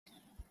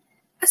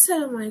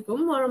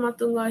Assalamualaikum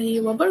warahmatullahi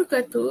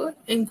wabarakatuh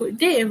and good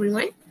day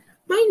everyone.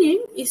 My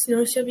name is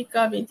Nur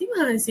Syabika binti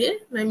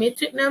Mahazir. My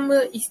matric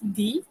number is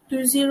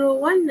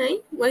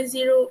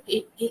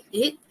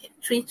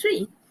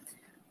D201910888833.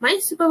 My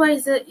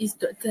supervisor is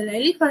Dr.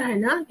 Laili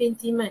Farhana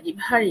binti Mat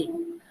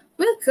Ibrahim.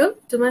 Welcome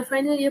to my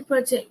final year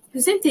project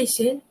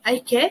presentation,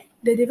 iCare,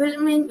 the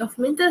development of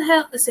mental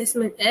health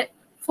assessment app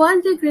for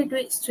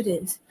undergraduate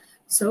students.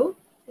 So,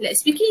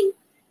 let's begin.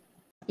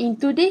 In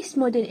today's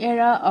modern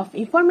era of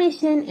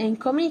information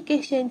and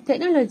communication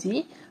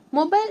technology,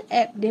 mobile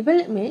app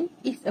development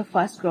is a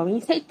fast-growing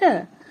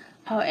sector.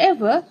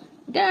 However,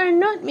 there are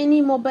not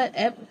many mobile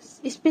apps,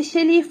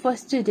 especially for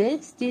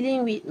students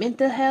dealing with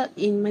mental health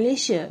in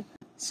Malaysia.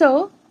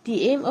 So,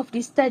 the aim of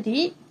this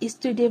study is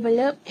to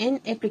develop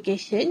an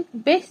application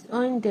based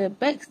on the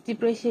Beck's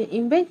Depression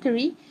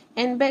Inventory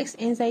and Beck's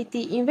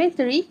Anxiety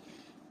Inventory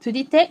to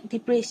detect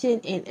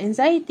depression and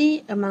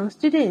anxiety among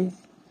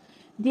students.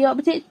 The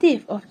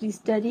objective of this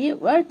study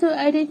were to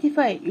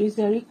identify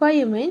user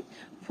requirements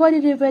for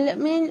the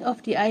development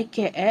of the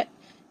iCare app,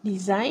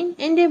 design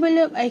and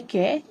develop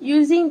iCare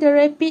using the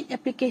Rapid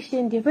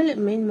Application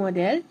Development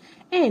Model,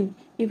 and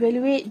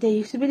evaluate the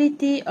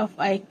usability of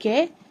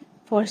iCare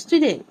for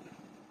students.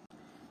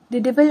 The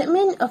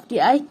development of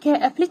the iCare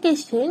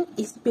application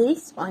is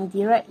based on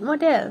the RAD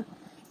model.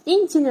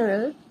 In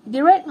general,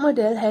 the RAD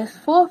model has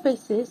 4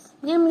 phases,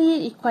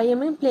 namely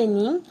requirement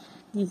planning,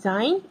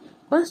 design,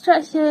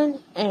 construction,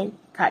 and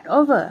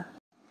cutover.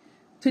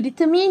 To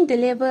determine the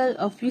level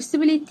of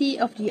usability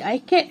of the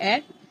iCare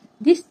app,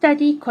 this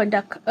study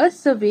conducted a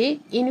survey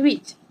in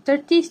which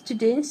 30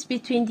 students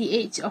between the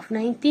age of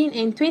 19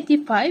 and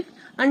 25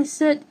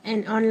 answered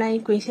an online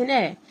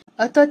questionnaire.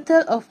 A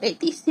total of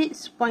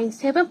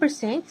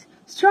 86.7%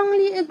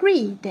 strongly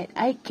agree that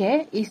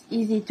iCare is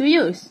easy to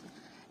use.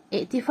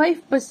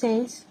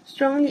 85%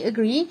 strongly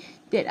agree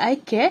that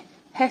iCare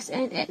has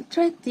an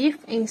attractive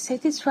and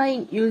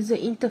satisfying user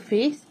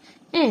interface,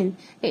 and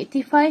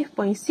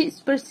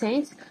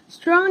 85.6%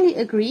 strongly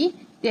agree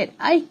that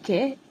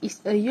iCare is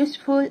a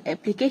useful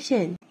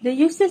application. The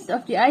uses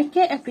of the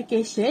iCare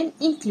application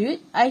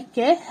include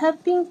iCare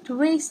helping to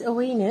raise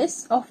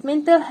awareness of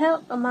mental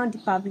health among the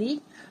public,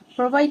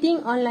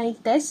 providing online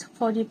tests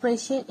for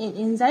depression and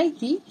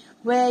anxiety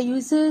where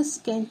users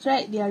can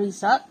track their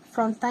results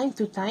from time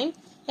to time,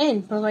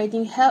 and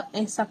providing help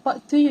and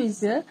support to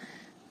users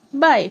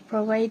by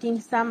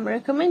providing some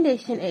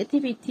recommendation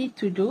activity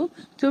to do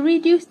to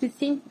reduce the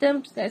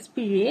symptoms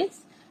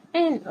experienced,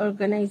 and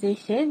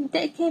organization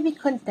that can be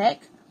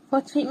contacted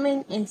for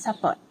treatment and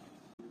support.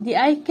 The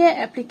iCare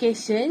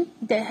application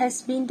that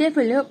has been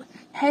developed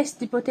has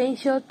the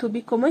potential to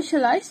be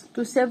commercialized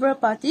to several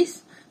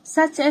parties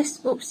such as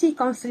UPSI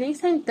counseling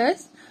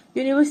centers,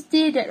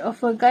 universities that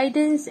offer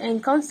guidance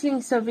and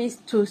counseling service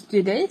to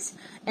students,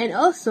 and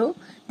also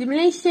the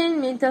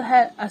Malaysian Mental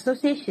Health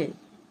Association.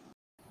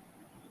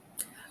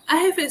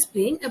 I have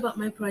explained about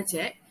my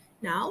project.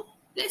 Now,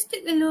 let's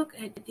take a look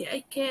at the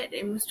iCare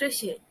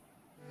demonstration.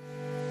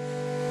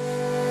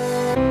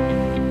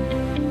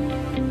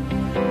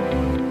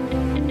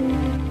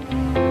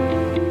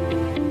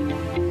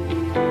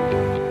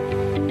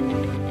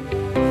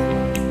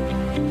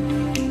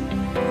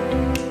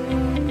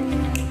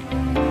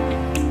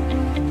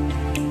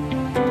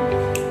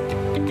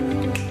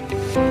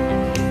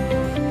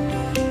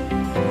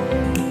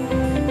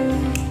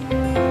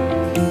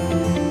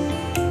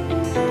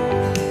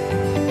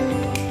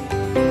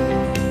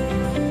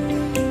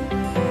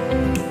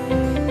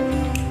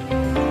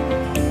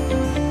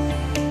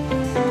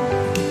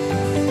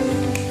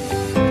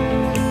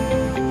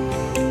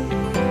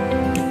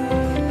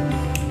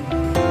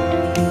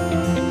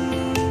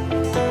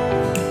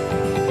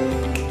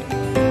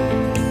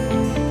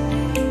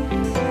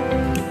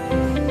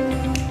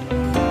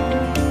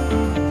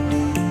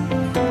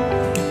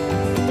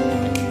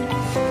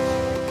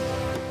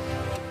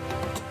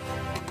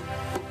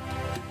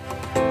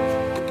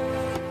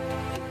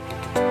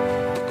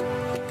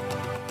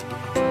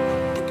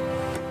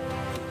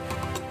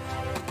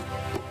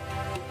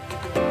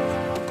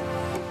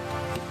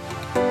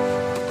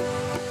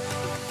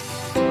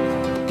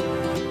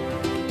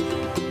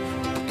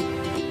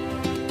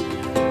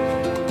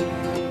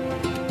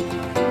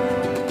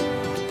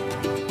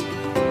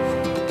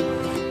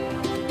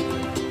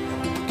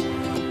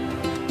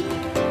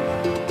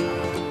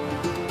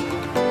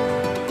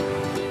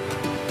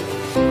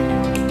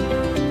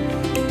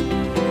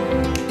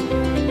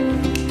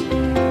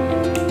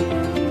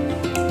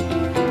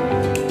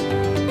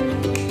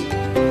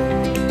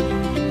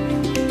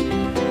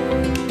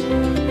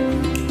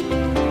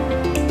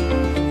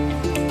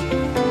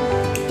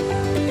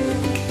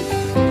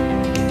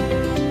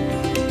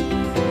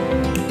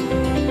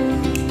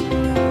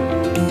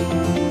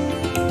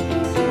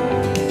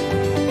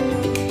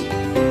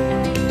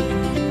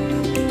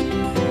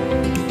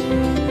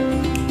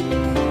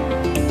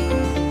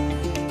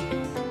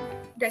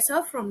 That's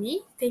all from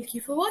me. Thank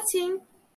you for watching.